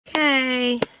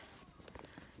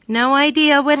No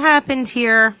idea what happened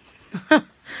here.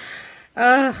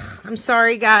 Ugh, I'm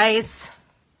sorry, guys.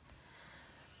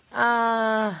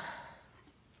 Let's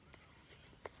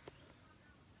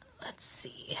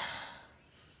see.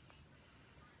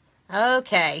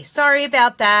 Okay, sorry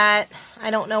about that.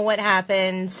 I don't know what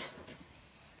happened.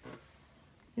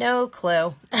 No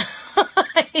clue.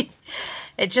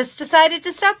 It just decided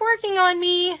to stop working on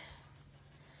me.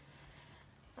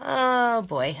 Oh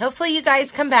boy, hopefully you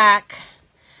guys come back.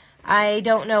 I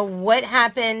don't know what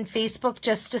happened. Facebook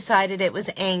just decided it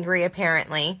was angry,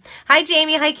 apparently. Hi,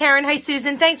 Jamie. Hi, Karen. Hi,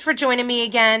 Susan. Thanks for joining me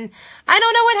again. I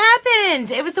don't know what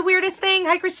happened. It was the weirdest thing.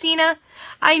 Hi, Christina.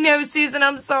 I know, Susan.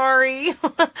 I'm sorry.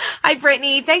 Hi,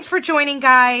 Brittany. Thanks for joining,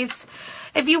 guys.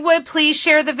 If you would, please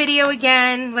share the video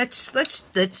again. Let's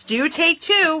do take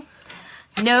 2.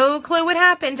 No clue what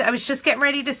happened. I was just getting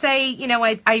ready to say, you know,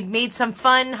 I made some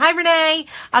fun. Hi, Renee.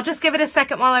 I'll just give it a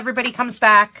second while everybody comes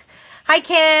back. Hi,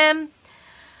 Kim.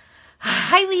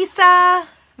 Hi, Lisa.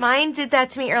 Mine did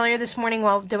that to me earlier this morning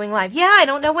while doing live. Yeah, I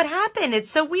don't know what happened. It's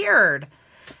so weird.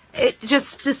 It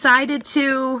just decided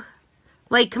to,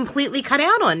 like, completely cut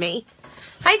out on me.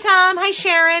 Hi, Tom. Hi,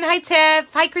 Sharon. Hi,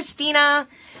 Tiff. Hi, Christina.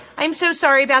 I'm so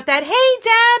sorry about that.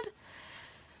 Hey, Deb.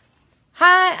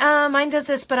 Hi, mine does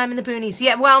this, but I'm in the boonies.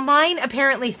 Yeah, well, mine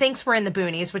apparently thinks we're in the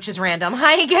boonies, which is random.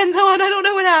 Hi again, Dawn. I don't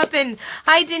know what happened.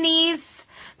 Hi, Denise.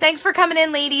 Thanks for coming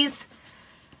in, ladies.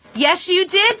 Yes, you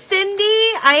did, Cindy.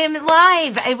 I am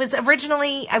live. I was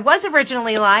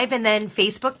originally live, and then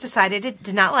Facebook decided it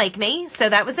did not like me, so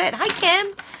that was it. Hi,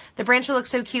 Kim. The branch will look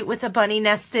so cute with a bunny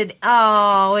nested.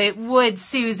 Oh, it would,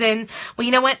 Susan. Well,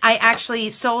 you know what? I actually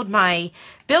sold my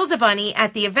Build-A-Bunny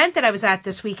at the event that I was at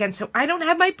this weekend, so I don't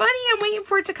have my bunny. I'm waiting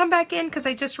for it to come back in because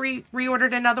I just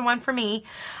reordered another one for me.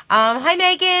 Hi,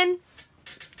 Megan.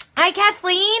 Hi,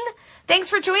 Kathleen. Thanks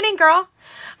for joining, girl.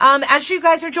 As you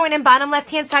guys are joining, bottom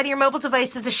left-hand side of your mobile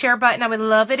device is a share button. I would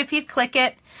love it if you'd click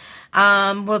it.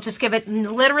 We'll just give it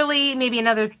literally maybe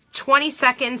another 20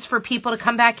 seconds for people to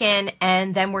come back in,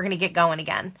 and then we're going to get going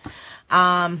again.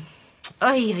 I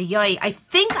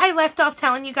think I left off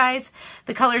telling you guys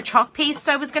the color chalk pastes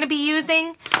I was going to be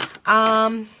using.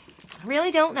 I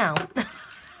really don't know.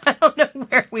 I don't know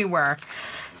where we were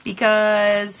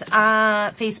because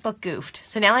Facebook goofed.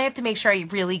 So now I have to make sure I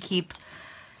really keep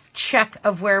check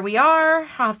of where we are.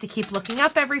 I'll have to keep looking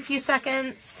up every few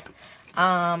seconds.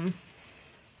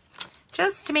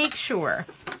 Just to make sure.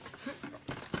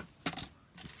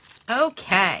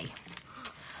 Okay.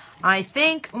 I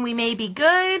think we may be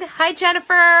good. Hi,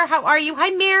 Jennifer. How are you?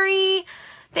 Hi, Mary.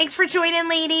 Thanks for joining,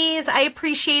 ladies. I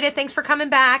appreciate it. Thanks for coming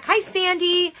back. Hi,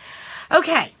 Sandy.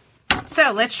 Okay.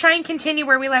 So let's try and continue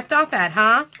where we left off at,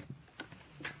 huh?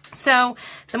 So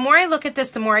the more I look at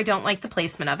this, the more I don't like the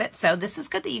placement of it. So this is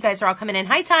good that you guys are all coming in.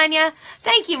 Hi, Tanya.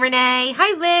 Thank you, Renee.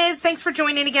 Hi, Liz. Thanks for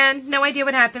joining again. No idea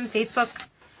what happened. Facebook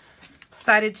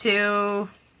decided to...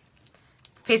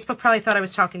 Facebook probably thought I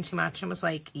was talking too much and was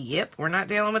like, yep, we're not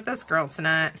dealing with this girl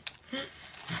tonight.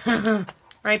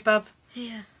 Right, Bub?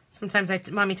 Yeah. Sometimes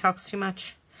Mommy talks too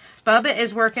much. Bubba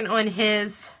is working on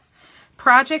his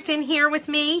project in here with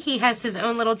me. He has his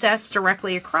own little desk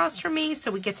directly across from me,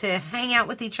 so we get to hang out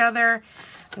with each other,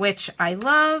 which I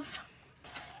love.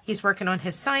 He's working on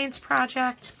his science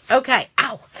project. Okay.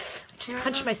 Ow. I just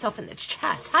punched myself in the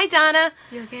chest. Hi, Donna.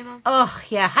 You okay, Mom? Oh,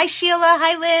 yeah. Hi, Sheila.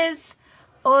 Hi, Liz.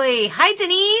 Oi. Hi,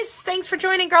 Denise. Thanks for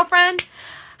joining, girlfriend.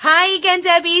 Hi again,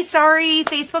 Debbie. Sorry,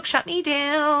 Facebook shut me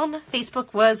down.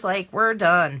 Facebook was like, we're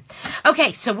done.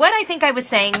 Okay, so what I think I was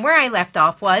saying, where I left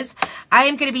off was, I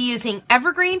am going to be using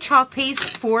Evergreen Chalk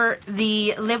Paste for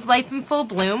the Live Life in Full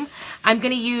Bloom. I'm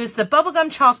going to use the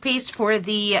Bubblegum Chalk Paste for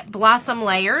the Blossom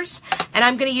Layers. And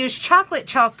I'm going to use Chocolate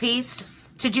Chalk Paste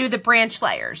to do the branch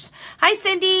layers. Hi,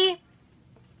 Cindy.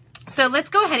 So let's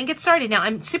go ahead and get started. Now,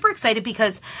 I'm super excited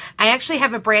because I actually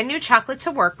have a brand new chocolate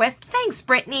to work with. Thanks,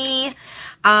 Brittany.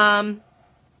 Rutro.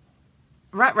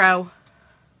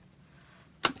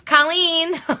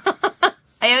 Colleen.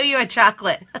 I owe you a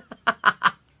chocolate.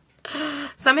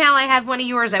 Somehow I have one of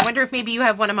yours. I wonder if maybe you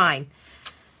have one of mine.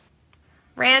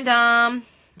 Random.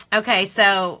 Okay,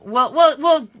 so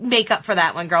we'll make up for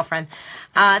that one, girlfriend.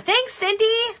 Thanks, Cindy.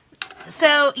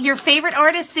 So your favorite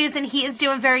artist, Susan, he is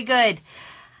doing very good.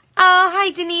 Oh,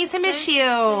 hi, Denise. I miss you.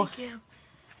 Thank you.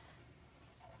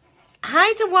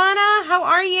 Hi, Tawana. How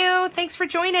are you? Thanks for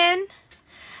joining.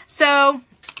 So,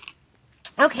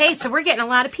 okay, so we're getting a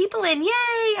lot of people in.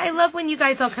 Yay! I love when you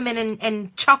guys all come in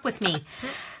and chalk with me.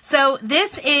 So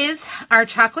this is our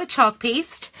chocolate chalk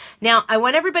paste. Now, I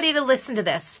want everybody to listen to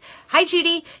this. Hi,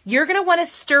 Judy. You're going to want to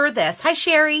stir this. Hi,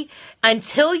 Sherry.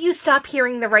 Until you stop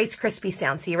hearing the Rice Krispie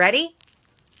sound. So you ready?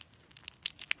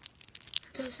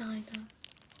 does sound like that.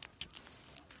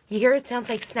 You hear it sounds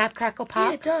like snap, crackle, pop?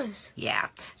 Yeah, it does. Yeah.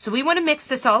 So we want to mix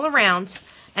this all around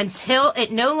until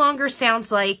it no longer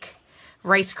sounds like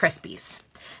Rice Krispies.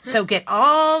 So get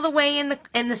all the way in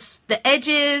the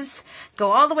edges,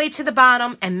 go all the way to the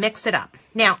bottom, and mix it up.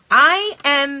 Now,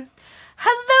 hello,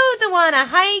 Dewana.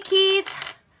 Hi, Keith.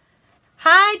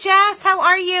 Hi, Jess. How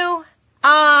are you?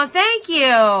 Oh, thank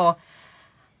you.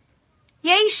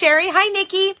 Yay, Sherry. Hi,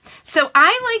 Nikki. So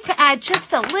I like to add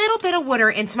just a little bit of water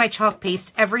into my chalk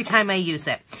paste every time I use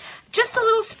it. Just a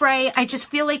little spray. I just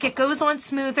feel like it goes on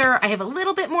smoother. I have a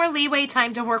little bit more leeway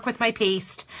time to work with my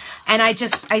paste. And I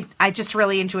just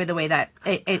really enjoy the way that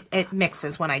it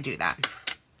mixes when I do that.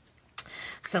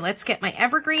 So let's get my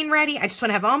evergreen ready. I just want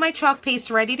to have all my chalk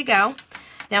paste ready to go.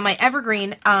 Now my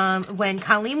evergreen, when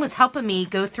Colleen was helping me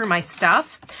go through my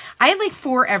stuff, I had like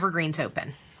 4 evergreens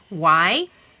open. Why?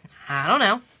 I don't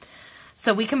know.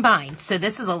 So we combined. So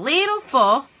this is a little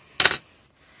full,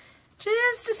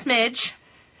 just a smidge.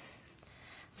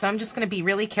 So I'm just going to be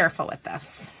really careful with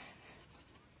this.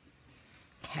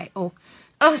 Okay. Oh,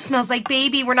 it smells like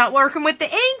baby. We're not working with the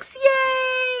inks.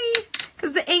 Yay!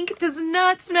 Because the ink does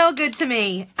not smell good to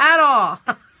me at all.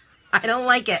 I don't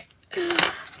like it.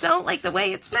 Don't like the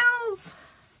way it smells.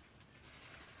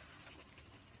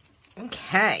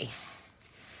 Okay.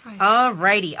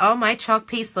 Alrighty. Oh, my chalk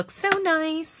paste looks so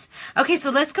nice. Okay, so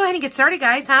let's go ahead and get started,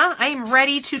 guys, huh? I am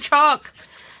ready to chalk.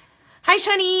 Hi,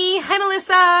 Shani. Hi,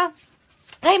 Melissa.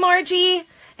 Hi, Margie.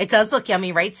 It does look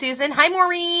yummy, right, Susan? Hi,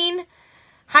 Maureen.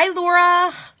 Hi,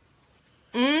 Laura.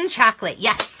 Chocolate.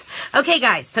 Yes. Okay,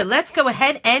 guys, so let's go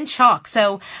ahead and chalk.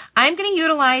 So I'm going to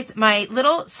utilize my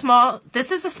little small,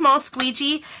 this is a small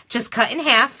squeegee, just cut in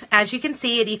half. As you can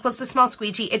see, it equals the small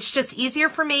squeegee. It's just easier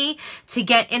for me to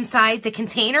get inside the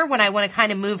container when I want to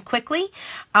kind of move quickly.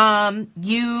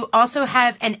 You also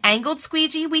have an angled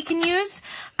squeegee we can use.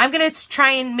 I'm going to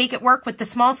try and make it work with the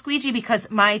small squeegee because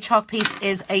my chalk paste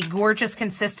is a gorgeous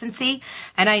consistency,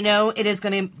 and I know it is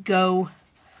going to go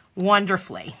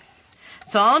wonderfully.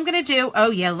 So all I'm going to do,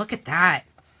 oh yeah, look at that.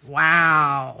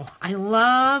 Wow. I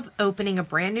love opening a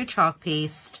brand new chalk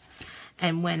paste.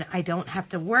 And when I don't have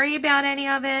to worry about any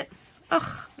of it,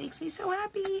 makes me so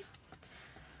happy.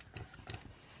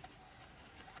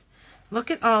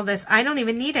 Look at all this. I don't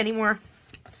even need any more.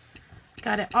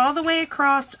 Got it all the way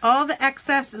across. All the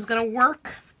excess is going to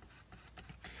work.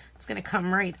 It's going to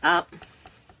come right up.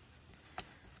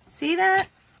 See that?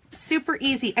 Super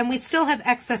easy. And we still have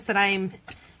excess that I'm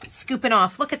scooping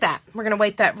off. Look at that. We're going to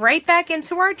wipe that right back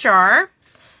into our jar.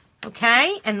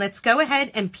 Okay, and let's go ahead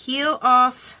and peel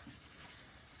off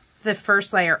the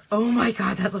first layer. Oh my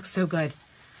God, that looks so good.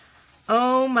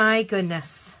 Oh my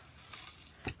goodness.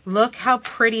 Look how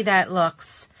pretty that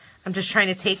looks. I'm just trying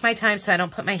to take my time so I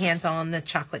don't put my hands on the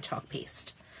chocolate chalk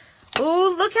paste.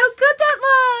 Oh, look how good that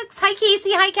looks. Hi,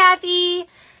 Casey. Hi, Kathy.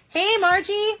 Hey,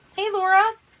 Margie. Hey, Laura.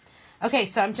 Okay,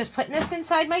 so I'm just putting this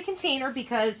inside my container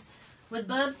because with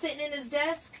Bub sitting in his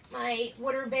desk, my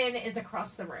water bin is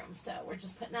across the room. So we're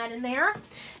just putting that in there.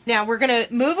 Now we're going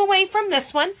to move away from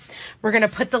this one. We're going to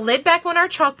put the lid back on our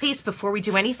chalk paste before we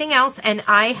do anything else. And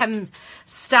I am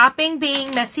stopping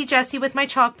being messy Jessie with my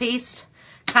chalk paste.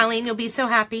 Colleen, you'll be so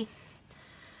happy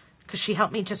because she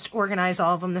helped me just organize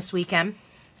all of them this weekend.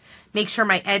 Make sure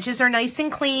my edges are nice and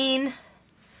clean.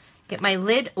 Get my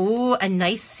lid. Ooh, a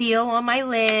nice seal on my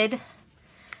lid.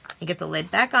 And get the lid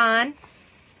back on.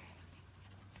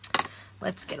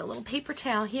 Let's get a little paper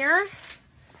towel here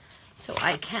so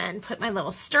I can put my little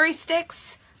stirry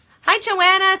sticks. Hi,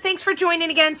 Joanna. Thanks for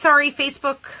joining again. Sorry,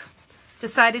 Facebook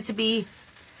decided to be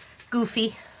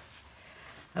goofy.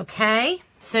 Okay,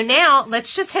 so now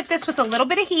let's just hit this with a little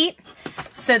bit of heat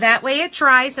so that way it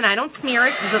dries and I don't smear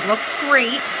it because it looks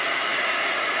great.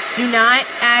 Do not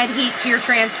add heat to your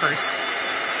transfers.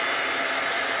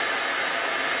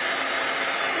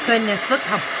 Goodness, look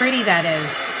how pretty that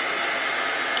is.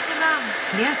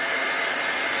 Yeah.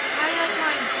 I like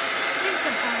my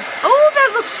Oh,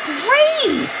 that looks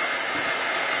great.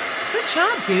 Good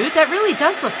job, dude. That really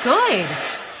does look good.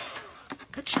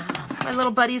 Good job. My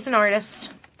little buddy's an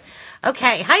artist.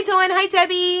 Okay. Hi, Dawn. Hi,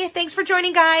 Debbie. Thanks for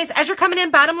joining, guys. As you're coming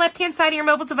in, bottom left-hand side of your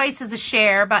mobile device is a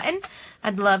share button.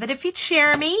 I'd love it if you'd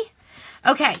share me.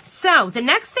 Okay. So the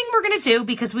next thing we're going to do,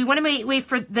 because we want to wait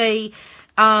for the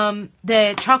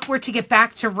chalkboard to get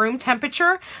back to room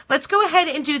temperature, let's go ahead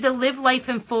and do the Live Life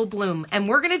in Full Bloom. And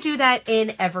we're going to do that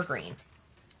in evergreen.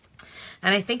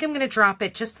 And I think I'm going to drop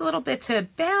it just a little bit to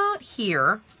about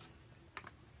here.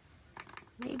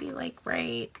 Maybe like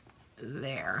right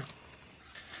there.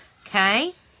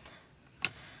 Okay.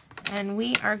 And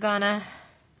we are going to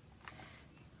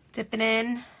dip it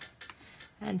in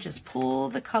and just pull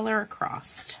the color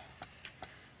across.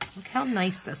 Look how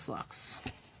nice this looks.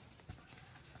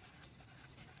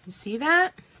 You see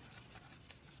that?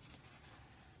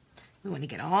 We want to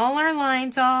get all our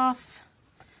lines off.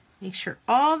 Make sure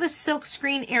all the silk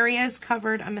screen area is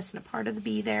covered. I'm missing a part of the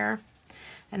bee there.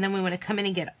 And then we want to come in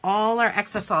and get all our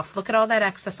excess off. Look at all that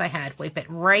excess I had. Wipe it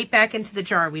right back into the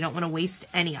jar. We don't want to waste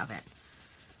any of it.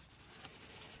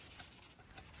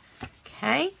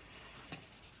 Okay.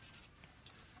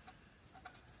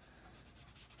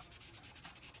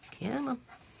 Come on.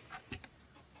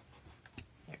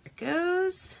 There it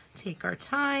goes. Take our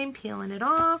time peeling it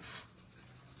off.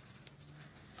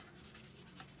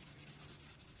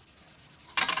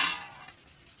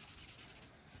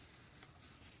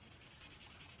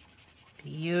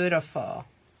 Beautiful.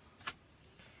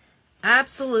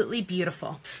 Absolutely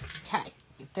beautiful. Okay,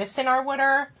 get this in our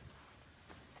water.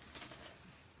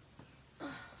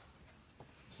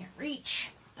 Can't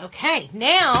reach. Okay,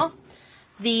 now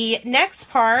the next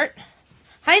part.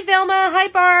 Hi Vilma, hi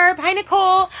Barb, hi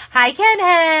Nicole, hi Ken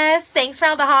Hess. Thanks for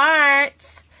all the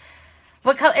hearts.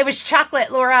 What color? It was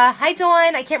chocolate, Laura. Hi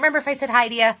Dawn. I can't remember if I said hi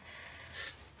to you.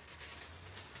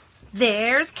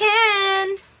 There's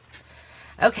Ken.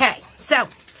 Okay, so.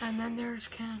 And then there's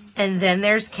Ken. And then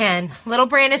there's Ken. Little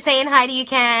Brandon saying hi to you,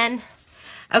 Ken.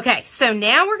 Okay, so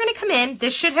now we're going to come in.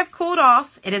 This should have cooled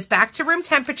off. It is back to room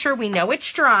temperature. We know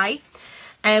it's dry.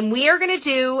 And we are going to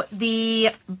do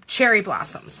the cherry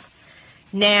blossoms.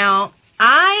 Now,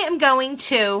 I am going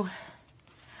to...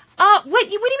 what do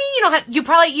you mean you don't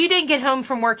have... You didn't get home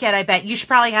from work yet, I bet. You should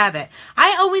probably have it.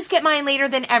 I always get mine later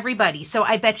than everybody, so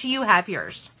I bet you have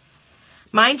yours.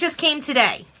 Mine just came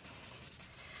today.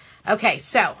 Okay,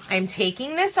 so I'm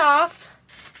taking this off,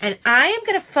 and I am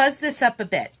going to fuzz this up a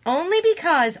bit, only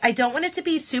because I don't want it to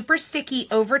be super sticky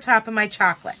over top of my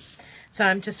chocolate. So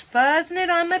I'm just fuzzing it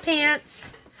on my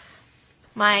pants,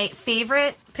 my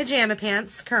favorite pajama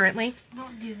pants currently.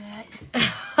 Don't do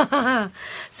that.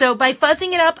 So by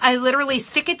fuzzing it up, I literally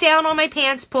stick it down on my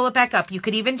pants, pull it back up. You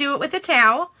could even do it with a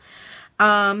towel.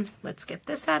 Let's get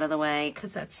this out of the way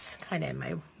because that's kind of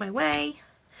in my way.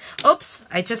 Oops,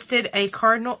 I just did a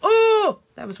cardinal. Oh,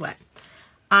 that was wet.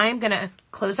 I'm going to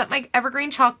close up my evergreen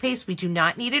chalk paste. We do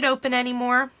not need it open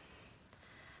anymore.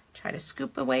 Try to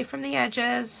scoop away from the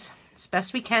edges as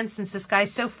best we can since this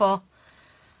guy's so full.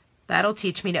 That'll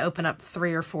teach me to open up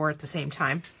 3 or 4 at the same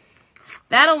time.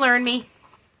 That'll learn me.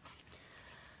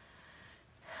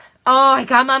 Oh, I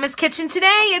got Mama's Kitchen today.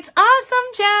 It's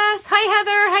awesome, Jess. Hi,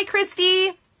 Heather. Hi,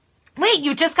 Christy. Wait,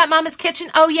 you just got Mama's Kitchen?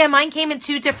 Oh, yeah, mine came in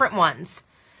 2 different ones.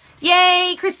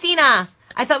 Yay, Christina.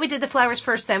 I thought we did the flowers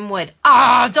first, then wood.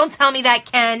 Oh, don't tell me that,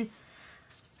 Ken.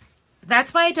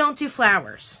 That's why I don't do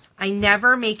flowers. I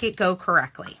never make it go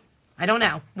correctly. I don't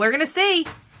know. We're going to see.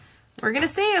 We're going to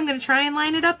see. I'm going to try and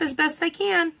line it up as best I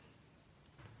can.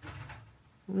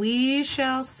 We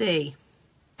shall see.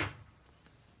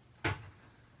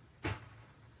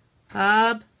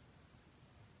 Bob.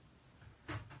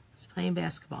 He's playing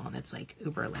basketball and it's like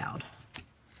uber loud.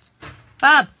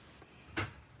 Bob.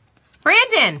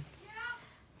 Brandon. Yeah.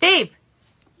 Babe.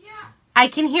 Yeah. I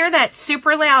can hear that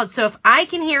super loud. So if I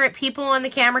can hear it, people on the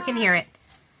camera can hear it.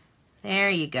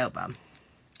 There you go, Bob.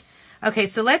 Okay,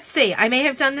 so let's see. I may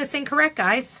have done this incorrect,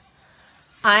 guys.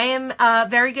 I am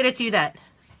very good at do that.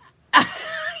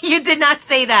 You did not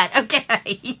say that.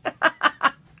 Okay.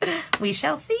 We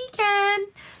shall see, Ken.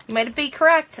 You might be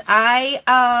correct.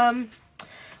 Well,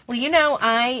 you know,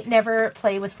 I never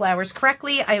play with flowers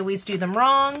correctly. I always do them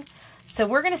wrong. So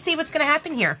we're going to see what's going to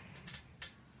happen here.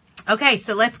 Okay,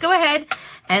 so let's go ahead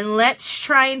and let's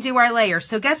try and do our layer.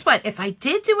 So guess what? If I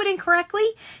did do it incorrectly,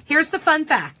 here's the fun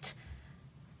fact.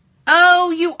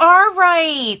 Oh, you are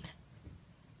right.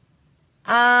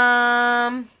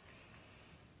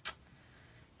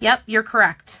 Yep, you're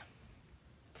correct.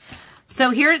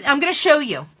 So here, I'm going to show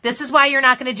you. This is why you're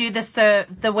not going to do this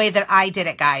the way that I did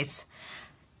it, guys.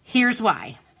 Here's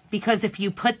why. Because if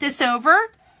you put this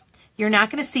over, you're not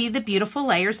going to see the beautiful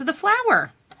layers of the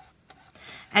flower.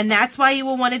 And that's why you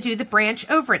will want to do the branch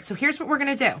over it. So here's what we're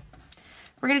going to do.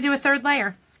 We're going to do a 3rd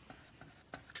layer.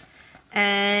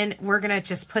 And we're going to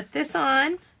just put this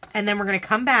on. And then we're going to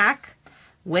come back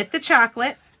with the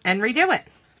chocolate and redo it.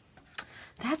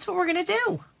 That's what we're going to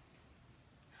do.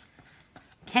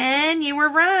 Ken, you were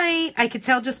right. I could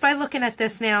tell just by looking at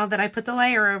this now that I put the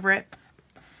layer over it.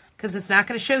 Because it's not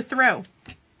going to show through.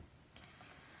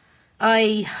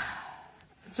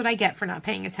 That's what I get for not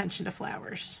paying attention to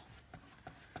flowers.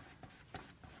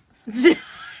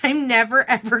 I'm never,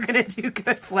 ever going to do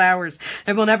good flowers.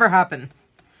 It will never happen.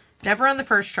 Never on the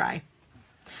first try.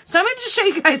 So I'm going to just show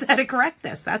you guys how to correct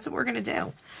this. That's what we're going to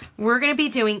do. We're going to be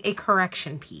doing a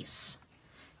correction piece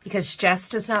because Jess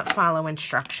does not follow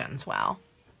instructions well.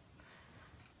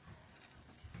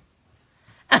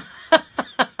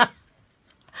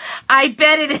 I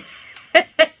bet it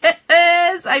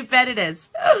is. I bet it is.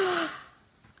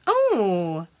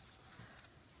 Oh,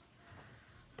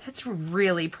 that's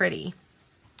really pretty.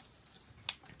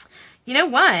 You know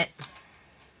what?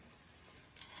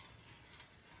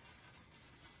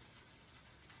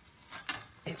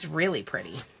 It's really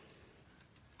pretty.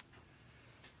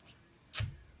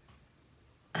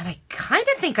 And I kind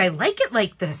of think I like it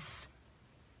like this.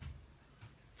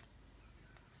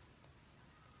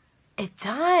 It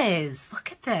does.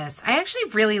 Look at this. I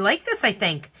actually really like this, I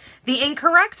think. The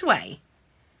incorrect way.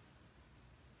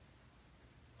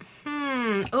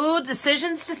 Oh,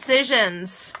 decisions.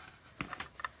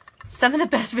 Some of the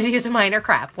best videos of mine are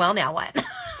crap. Well, now what?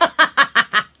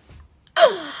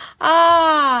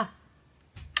 Ah.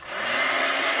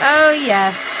 Oh,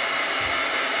 yes.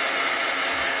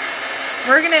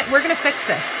 We're gonna fix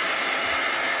this.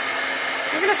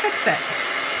 We're gonna fix it.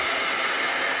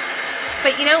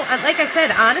 But you know, like I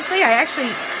said, honestly, I actually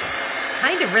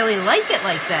kind of really like it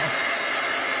like this.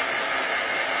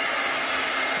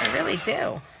 I really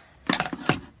do.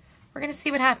 We're gonna see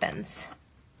what happens.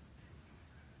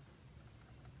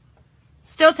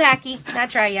 Still tacky,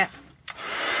 not dry yet.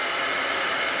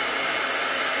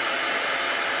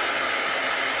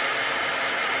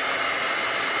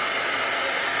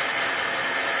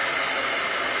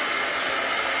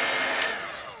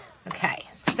 Okay,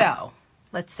 so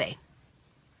let's see.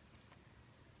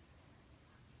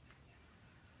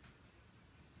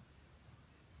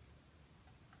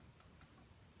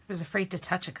 I was afraid to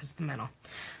touch it because of the metal.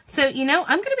 So, you know,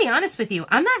 I'm going to be honest with you.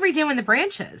 I'm not redoing the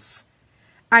branches.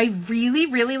 I really,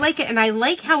 really like it. And I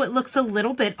like how it looks a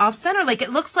little bit off center. Like it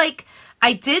looks like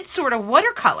I did sort of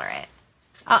watercolor it.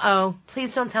 Uh-oh.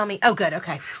 Please don't tell me. Oh, good.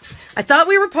 Okay. I thought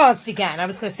we were paused again. I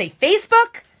was going to say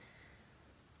Facebook.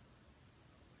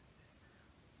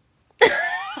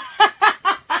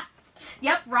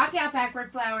 Yep. Rock out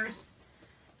backward flowers.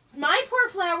 My poor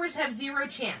flowers have zero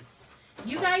chance.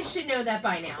 You guys should know that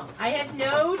by now. I have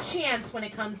no chance when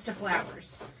it comes to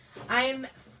flowers. I am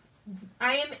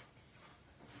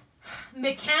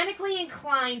mechanically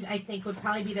inclined, I think would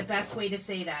probably be the best way to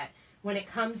say that, when it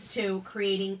comes to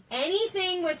creating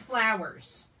anything with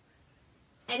flowers.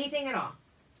 Anything at all.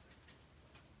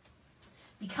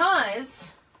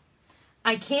 Because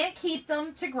I can't keep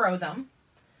them to grow them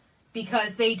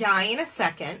because they die in a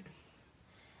second.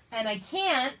 And I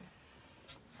can't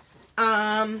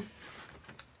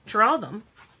draw them.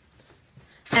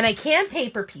 And I can't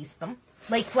paper piece them.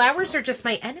 Like, flowers are just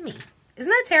my enemy. Isn't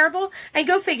that terrible? And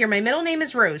go figure, my middle name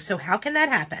is Rose, so how can that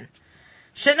happen?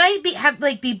 Shouldn't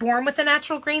I be born with a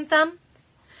natural green thumb?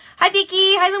 Hi,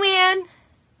 Vicky. Hi, Luann.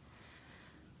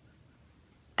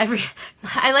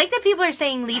 I like that people are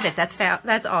saying leave it.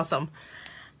 That's awesome.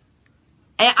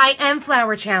 I am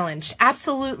flower challenged.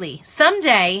 Absolutely.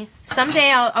 Someday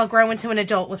I'll grow into an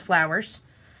adult with flowers.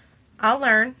 I'll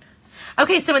learn.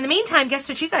 Okay, so in the meantime, guess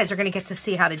what you guys are going to get to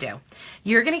see how to do?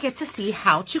 You're going to get to see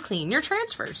how to clean your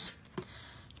transfers.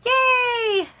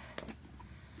 Yay!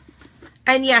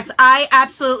 And yes, I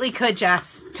absolutely could,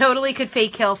 Jess. Totally could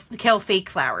kill fake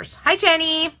flowers. Hi,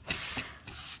 Jenny.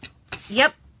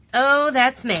 Yep. Oh,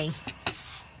 that's me.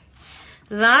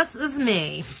 That is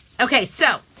me. Okay,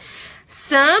 so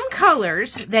some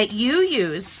colors that you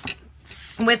use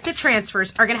with the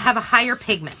transfers are going to have a higher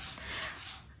pigment.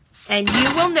 And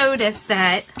you will notice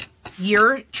that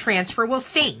your transfer will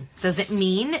stain. Does it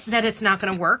mean that it's not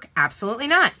going to work? Absolutely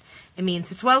not. It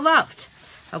means it's well loved.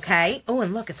 Okay. Oh,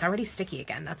 and look, it's already sticky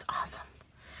again. That's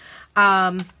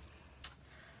awesome.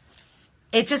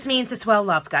 It just means it's well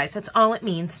loved, guys. That's all it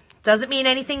means. Doesn't mean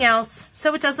anything else.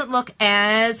 So it doesn't look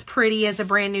as pretty as a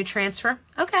brand new transfer.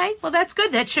 Okay. Well, that's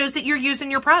good. That shows that you're using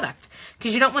your product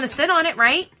because you don't want to sit on it,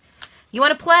 right? You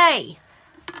want to play.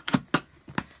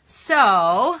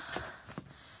 So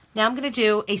now I'm going to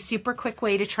do a super quick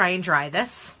way to try and dry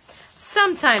this.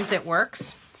 Sometimes it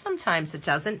works. Sometimes it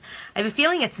doesn't. I have a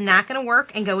feeling it's not going to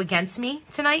work and go against me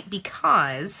tonight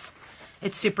because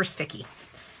it's super sticky.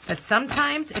 But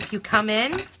sometimes if you come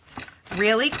in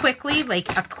really quickly,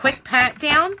 like a quick pat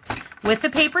down with a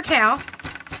paper towel,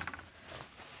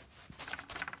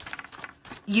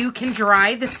 you can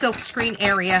dry the silkscreen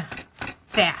area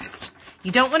fast.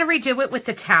 You don't want to redo it with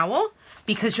the towel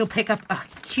because you'll pick up a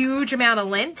huge amount of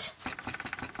lint.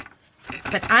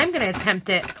 But I'm going to attempt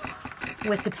it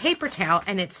with the paper towel,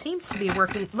 and it seems to be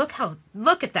working. Look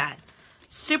at that.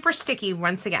 Super sticky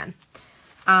once again.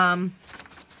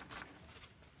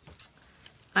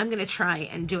 I'm going to try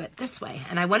and do it this way.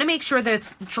 And I want to make sure that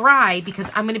it's dry because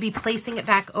I'm going to be placing it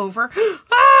back over.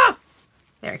 Ah!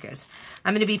 There it goes.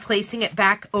 I'm going to be placing it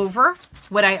back over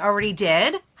what I already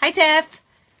did. Hi, Tiff.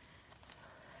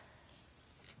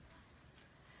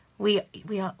 We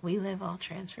live all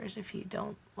transfers. If you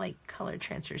don't like color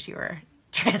transfers, you are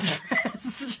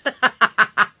transferist.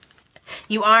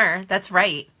 You are. That's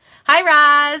right. Hi,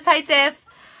 Roz. Hi, Tiff.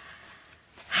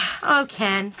 Oh,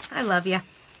 Ken. I love you.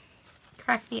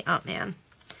 Crack me up, man.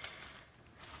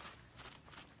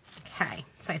 Okay.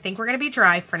 So I think we're going to be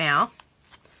dry for now.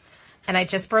 And I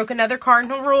just broke another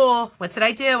cardinal rule. What did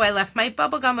I do? I left my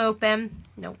bubble gum open.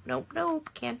 Nope, nope, nope.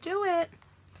 Can't do it.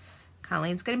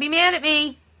 Colleen's going to be mad at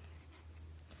me.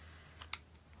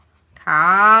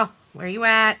 Kyle, where you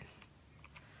at?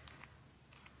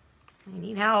 I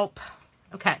need help.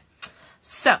 Okay.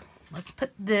 So let's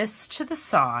put this to the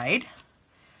side.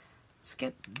 Let's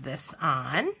get this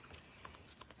on.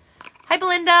 Hi,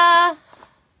 Belinda.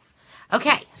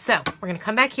 Okay, so we're going to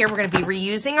come back here. We're going to be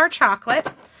reusing our chocolate.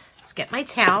 Let's get my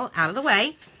towel out of the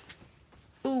way.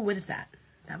 Ooh, what is that?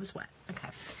 That was wet. Okay.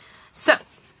 So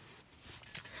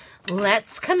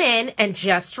let's come in and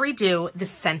just redo the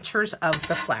centers of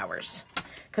the flowers.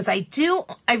 Because I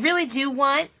really do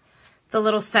want the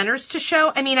little centers to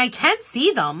show. I mean, I can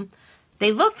see them.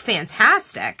 They look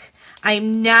fantastic.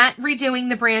 I'm not redoing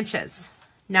the branches.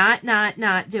 Not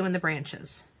doing the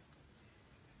branches.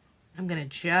 I'm going to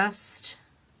just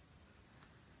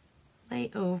lay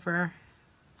over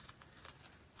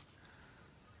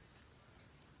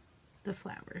the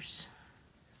flowers.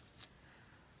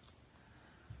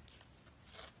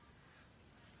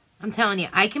 I'm telling you,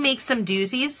 I can make some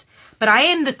doozies, but I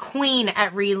am the queen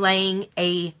at relaying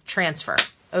a transfer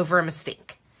over a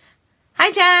mistake.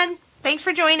 Hi, Jen. Thanks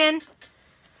for joining.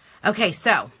 Okay,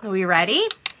 so are we ready?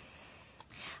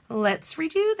 Let's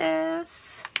redo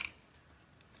this.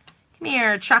 Come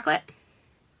here, chocolate.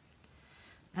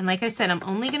 And like I said, I'm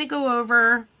only going to go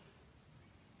over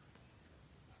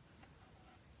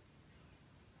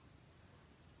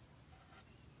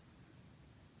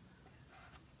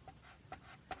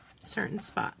certain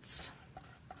spots.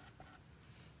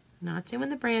 Not doing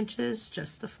the branches,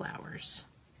 just the flowers.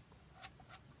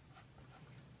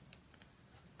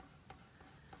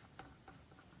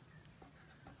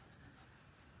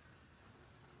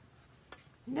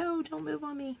 No, don't move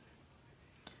on me.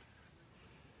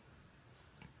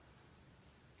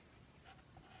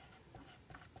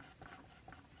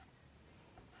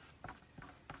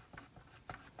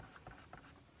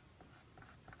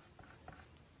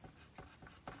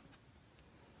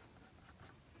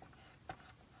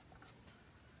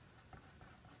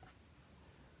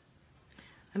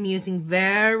 I'm using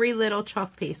very little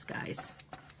chalk paste, guys.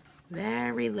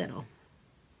 Very little.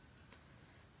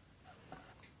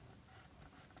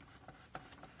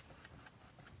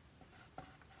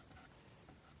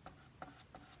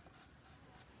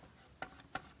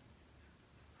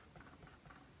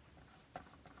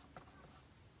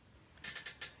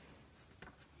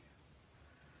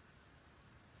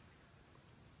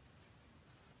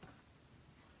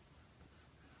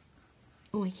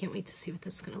 Oh, I can't wait to see what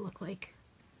this is going to look like.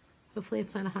 Hopefully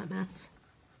it's not a hot mess.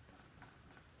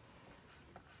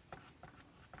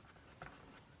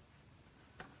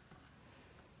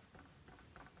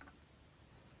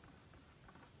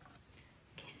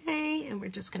 Okay, and we're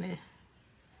just going to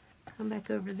come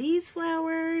back over these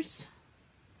flowers.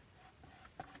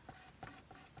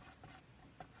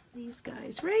 These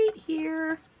guys right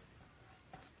here.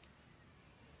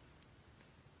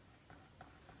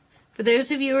 For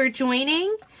those of you who are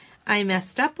joining, I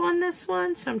messed up on this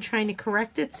one, so I'm trying to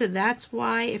correct it. So that's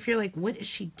why, if you're like, what is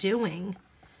she doing?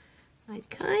 I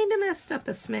kind of messed up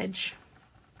a smidge.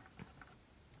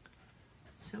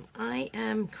 So I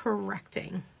am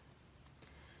correcting.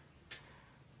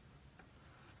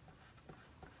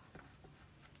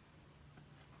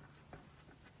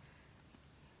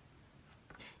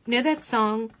 You know that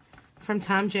song from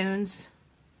Tom Jones,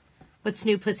 What's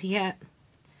New, Pussycat?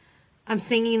 I'm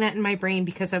singing that in my brain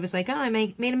because I was like, oh, I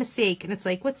made a mistake. And it's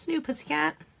like, what's new,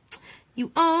 Pussycat?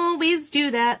 You always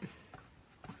do that.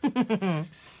 But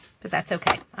that's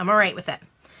okay. I'm all right with it.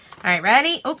 All right,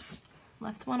 ready? Oops,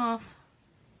 left one off.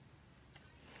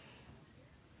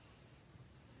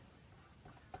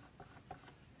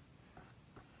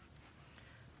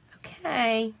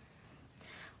 Okay.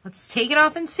 Let's take it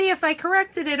off and see if I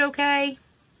corrected it okay.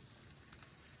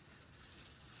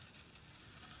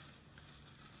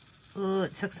 Oh,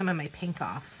 it took some of my pink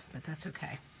off, but that's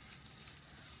okay.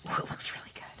 Oh, it looks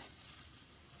really good.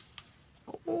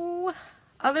 Oh,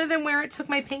 other than where it took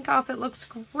my pink off, it looks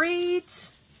great.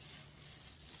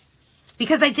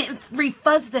 because I didn't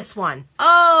refuzz this one.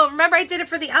 Oh, remember I did it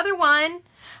for the other one.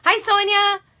 Hi,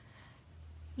 Sonia.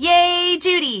 Yay,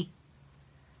 Judy.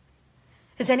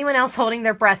 Is anyone else holding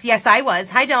their breath? Yes, I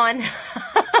was. Hi, Dawn.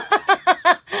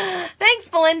 Thanks,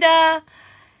 Belinda.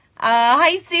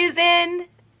 Hi, Susan.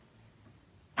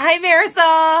 Hi,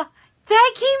 Marisol.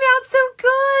 That came out so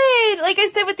good. Like I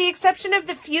said, with the exception of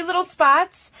the few little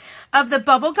spots of the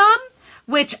bubble gum,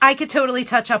 which I could totally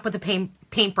touch up with a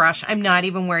paintbrush. I'm not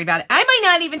even worried about it. I might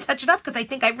not even touch it up because I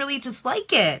think I really just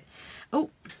like it. Oh,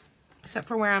 except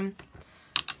for where I'm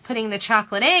putting the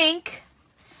chocolate ink.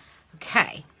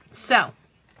 Okay, so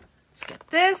let's get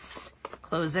this,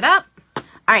 close it up. All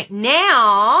right,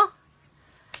 now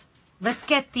let's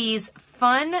get these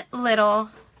fun little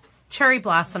cherry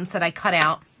blossoms that I cut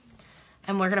out,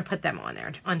 and we're going to put them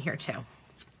on here too.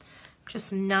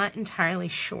 Just not entirely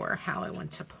sure how I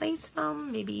want to place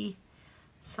them. Maybe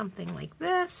something like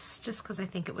this, just because I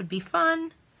think it would be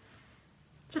fun.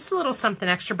 Just a little something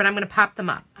extra, but I'm going to pop them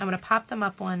up. I'm going to pop them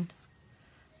up on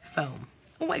foam.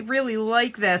 Oh, I really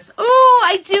like this. Oh,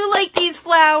 I do like these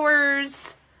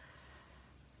flowers.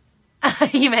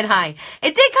 You meant hi.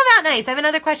 It did come out nice. I have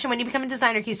another question. When you become a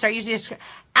designer, can you start using your...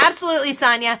 Absolutely,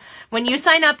 Sonia. When you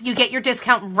sign up, you get your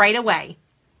discount right away.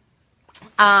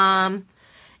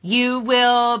 You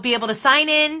will be able to sign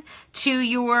in to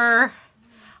your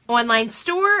online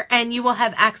store and you will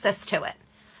have access to it.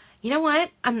 You know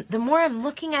what? The more I'm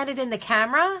looking at it in the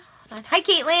camera... Hi,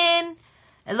 Caitlin.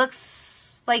 It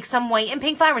looks like some white and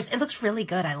pink flowers. It looks really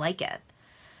good. I like it.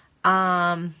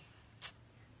 I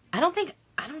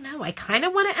don't know. I kind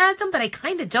of want to add them, but I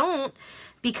kind of don't,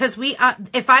 because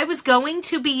if I was going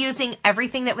to be using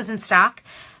everything that was in stock,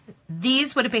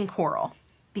 these would have been coral,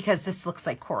 because this looks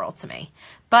like coral to me.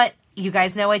 But you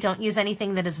guys know I don't use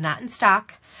anything that is not in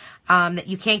stock, that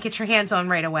you can't get your hands on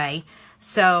right away.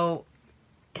 So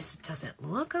does it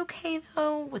look okay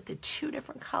though with the two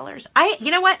different colors?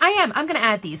 You know what? I'm going to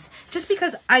add these just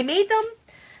because I made them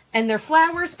and they're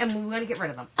flowers and we want to get rid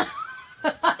of them.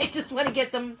 I just want to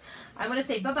get them. I want to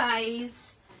say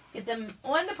bye-byes, get them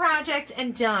on the project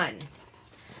and done.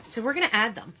 So we're going to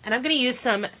add them. And I'm going to use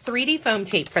some 3D foam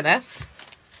tape for this.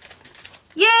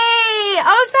 Yay!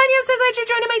 Oh, Sonia, I'm so glad you're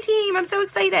joining my team. I'm so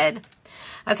excited.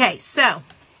 Okay, so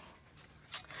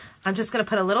I'm just going to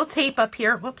put a little tape up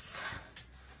here. Whoops.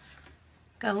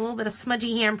 Got a little bit of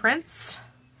smudgy handprints.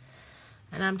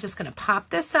 And I'm just going to pop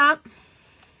this up.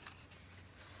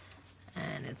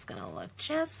 And it's going to look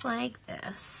just like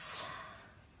this.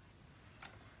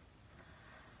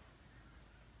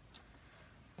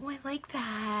 Oh, I like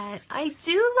that. I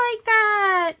do like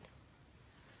that.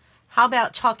 How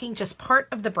about chalking just part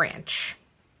of the branch?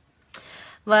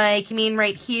 Like, you mean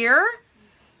right here?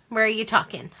 Where are you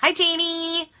talking? Hi,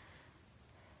 Jamie.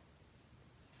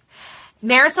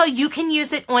 Marisol, you can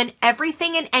use it on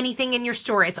everything and anything in your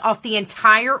store. It's off the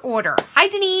entire order. Hi,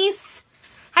 Denise.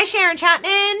 Hi, Sharon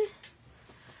Chapman.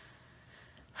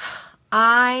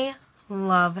 I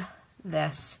love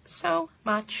this so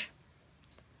much.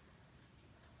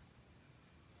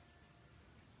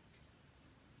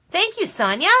 Thank you,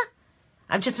 Sonia.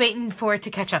 I'm just waiting for it to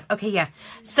catch up. Okay, yeah.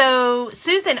 So,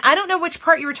 Susan, I don't know which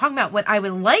part you were talking about. What I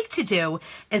would like to do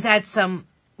is add some,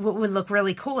 what would look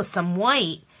really cool is some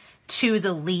white to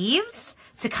the leaves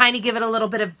to kind of give it a little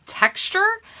bit of texture.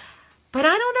 But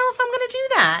I don't know if I'm going to do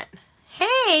that.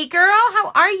 Hey, girl,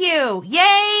 how are you?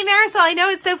 Yay, Marisol. I know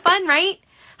it's so fun, right?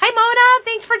 Hi, Mona.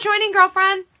 Thanks for joining,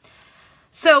 girlfriend.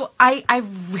 So, I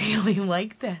really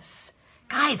like this.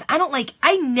 Guys,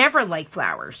 I never like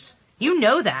flowers. You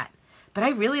know that. But I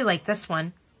really like this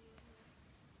one.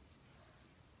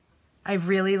 I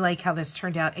really like how this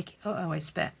turned out. I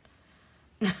spit.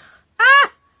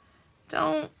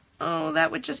 Don't. Oh,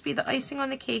 that would just be the icing on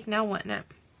the cake now, wouldn't it?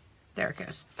 There it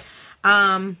goes.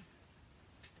 I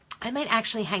might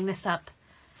actually hang this up.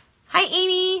 Hi,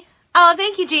 Amy. Oh,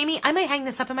 thank you, Jamie. I might hang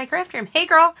this up in my craft room. Hey,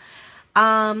 girl.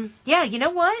 Yeah, you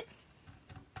know what?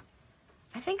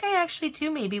 I think I actually do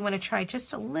maybe want to try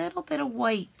just a little bit of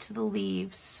white to the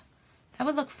leaves. That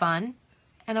would look fun.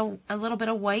 And a little bit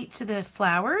of white to the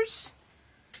flowers.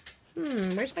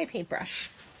 Where's my paintbrush?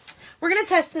 We're going to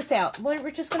test this out. We're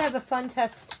just going to have a fun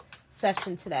test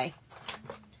session today.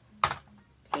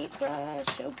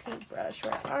 Paintbrush, oh paintbrush,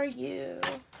 where are you?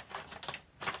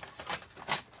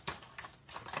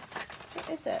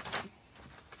 Where is it?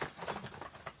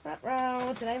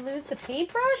 Ruh-roh. Did I lose the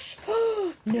paintbrush?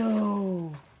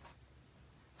 No.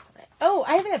 Oh,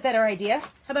 I have a better idea.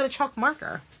 How about a chalk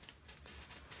marker?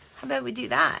 How about we do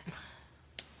that?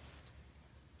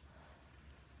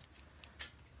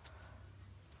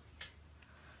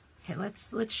 Okay,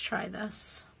 let's try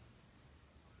this.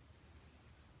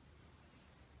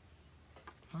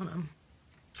 on them.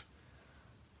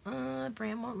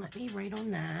 Brand won't let me write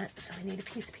on that, so I need a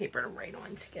piece of paper to write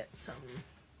on to get some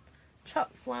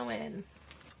chalk flowing.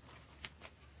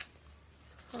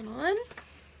 Hold on.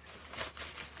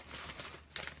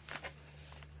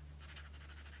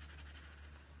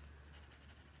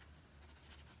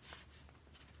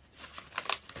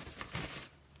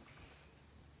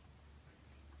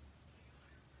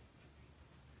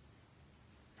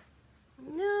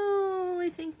 No, I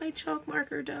think my chalk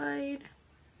marker died.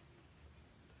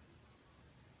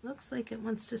 Looks like it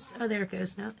wants to, oh, there it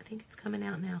goes now. I think it's coming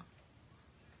out now.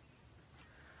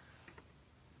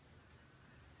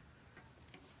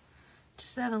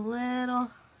 Just add a little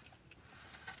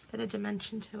bit of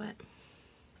dimension to it.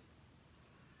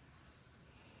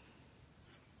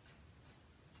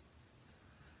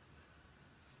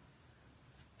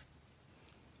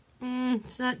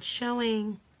 It's not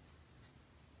showing.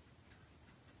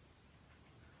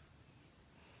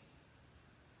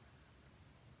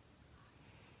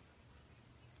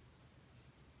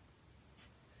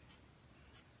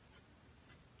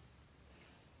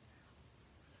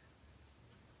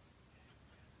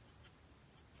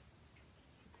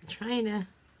 Trying to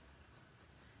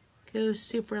go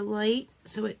super light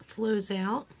so it flows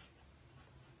out.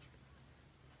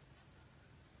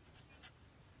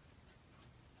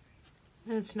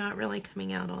 And it's not really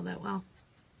coming out all that well.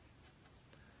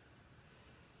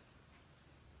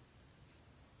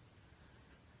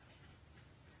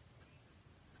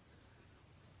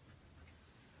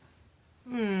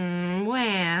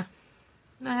 Where?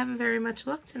 Not having very much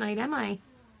luck tonight, am I?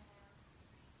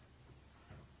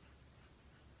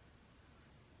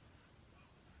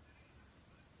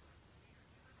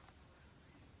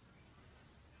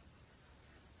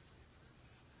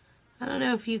 I don't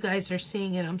know if you guys are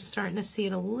seeing it. I'm starting to see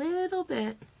it a little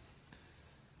bit.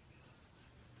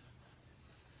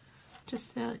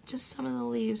 Just some of the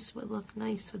leaves would look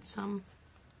nice with some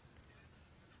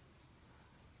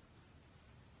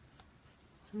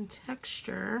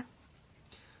texture,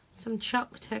 some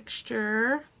chalk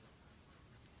texture.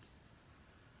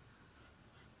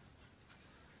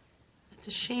 It's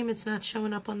a shame it's not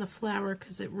showing up on the flower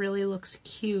because it really looks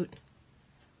cute.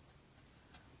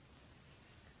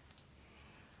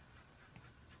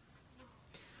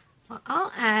 Well,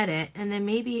 I'll add it, and then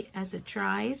maybe as it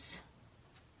dries,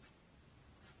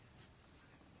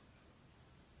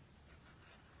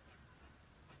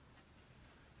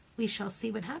 we shall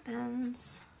see what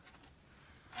happens.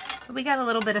 But we got a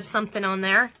little bit of something on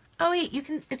there. Oh wait, you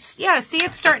can, yeah, see,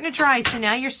 it's starting to dry, so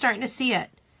now you're starting to see it.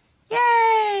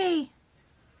 Yay!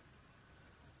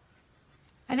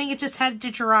 I think it just had to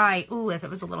dry. Ooh, it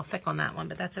was a little thick on that one,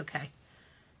 but that's okay.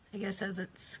 I guess as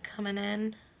it's coming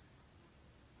in.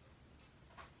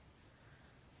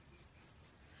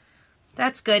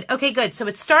 That's good. Okay, good. So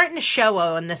it's starting to show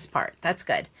on this part. That's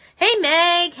good. Hey,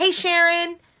 Meg. Hey,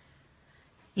 Sharon.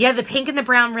 Yeah, the pink and the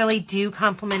brown really do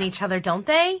complement each other, don't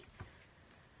they?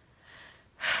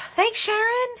 Thanks,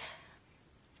 Sharon.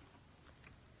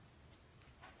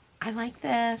 I like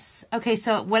this. Okay,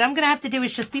 so what I'm going to have to do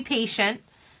is just be patient,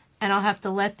 and I'll have to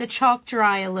let the chalk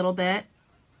dry a little bit.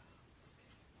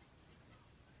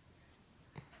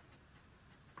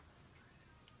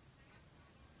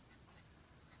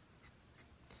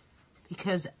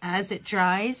 Because as it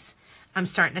dries, I'm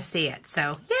starting to see it.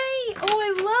 So, yay! Oh,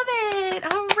 I love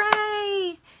it! All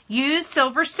right. Use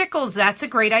silver stickles. That's a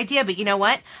great idea. But you know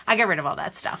what? I got rid of all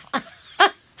that stuff.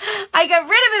 I got rid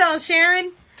of it all,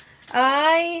 Sharon.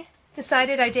 I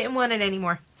decided I didn't want it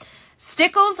anymore.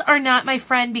 Stickles are not my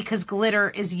friend because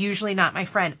glitter is usually not my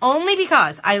friend. Only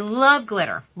because I love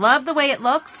glitter. Love the way it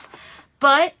looks.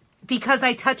 But because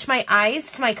I touch my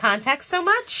eyes to my contacts so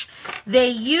much,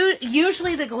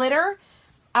 usually the glitter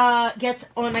gets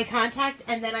on my contact,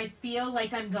 and then I feel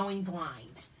like I'm going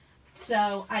blind.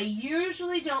 So I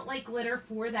usually don't like glitter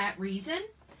for that reason.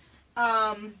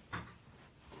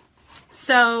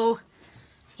 So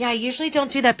yeah, I usually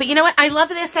don't do that. But you know what? I love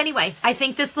this anyway. I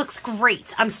think this looks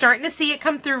great. I'm starting to see it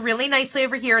come through really nicely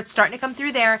over here. It's starting to come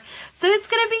through there. So it's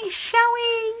going to be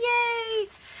showing. Yay!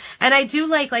 And I do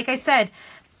like I said,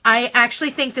 I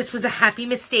actually think this was a happy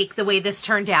mistake the way this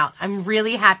turned out. I'm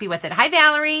really happy with it. Hi,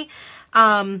 Valerie.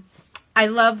 I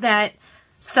love that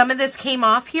some of this came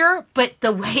off here, but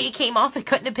the way it came off, it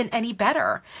couldn't have been any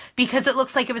better because it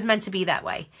looks like it was meant to be that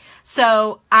way.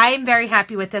 So I'm very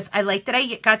happy with this. I like that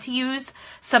I got to use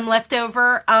some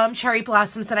leftover cherry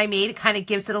blossoms that I made. It kind of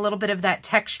gives it a little bit of that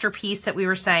texture piece that we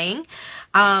were saying.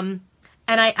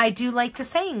 And I do like the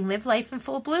saying, live life in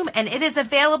full bloom. And it is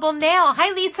available now.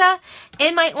 Hi, Lisa.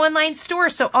 In my online store.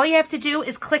 So all you have to do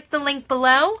is click the link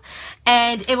below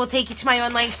and it will take you to my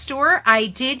online store. I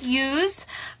did use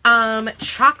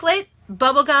chocolate,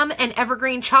 bubblegum, and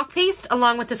evergreen chalk paste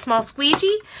along with a small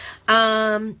squeegee.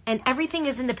 And everything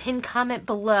is in the pinned comment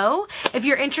below. If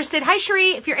you're interested, hi,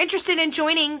 Cherie. If you're interested in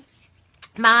joining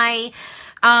my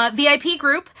VIP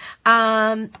group,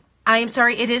 I am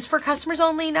sorry, it is for customers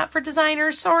only, not for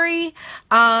designers. Sorry.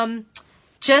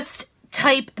 Just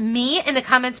type me in the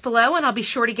comments below and I'll be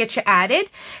sure to get you added.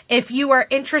 If you are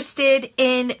interested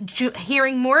in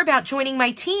hearing more about joining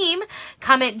my team,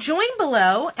 comment join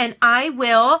below and I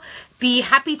will be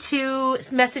happy to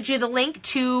message you the link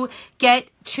to get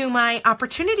to my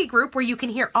opportunity group where you can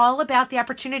hear all about the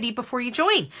opportunity before you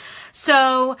join.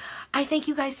 So I thank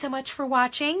you guys so much for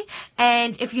watching.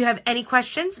 And if you have any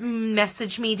questions,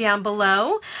 message me down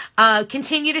below.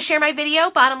 Continue to share my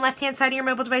video. Bottom left-hand side of your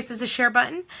mobile device is a share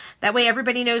button. That way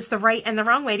everybody knows the right and the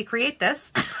wrong way to create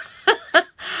this.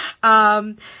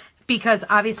 Because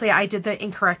obviously I did the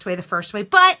incorrect way the first way.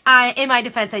 But in my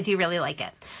defense, I do really like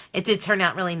it. It did turn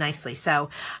out really nicely. So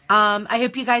I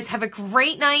hope you guys have a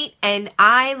great night. And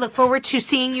I look forward to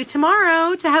seeing you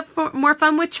tomorrow to have more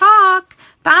fun with chalk.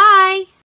 Bye.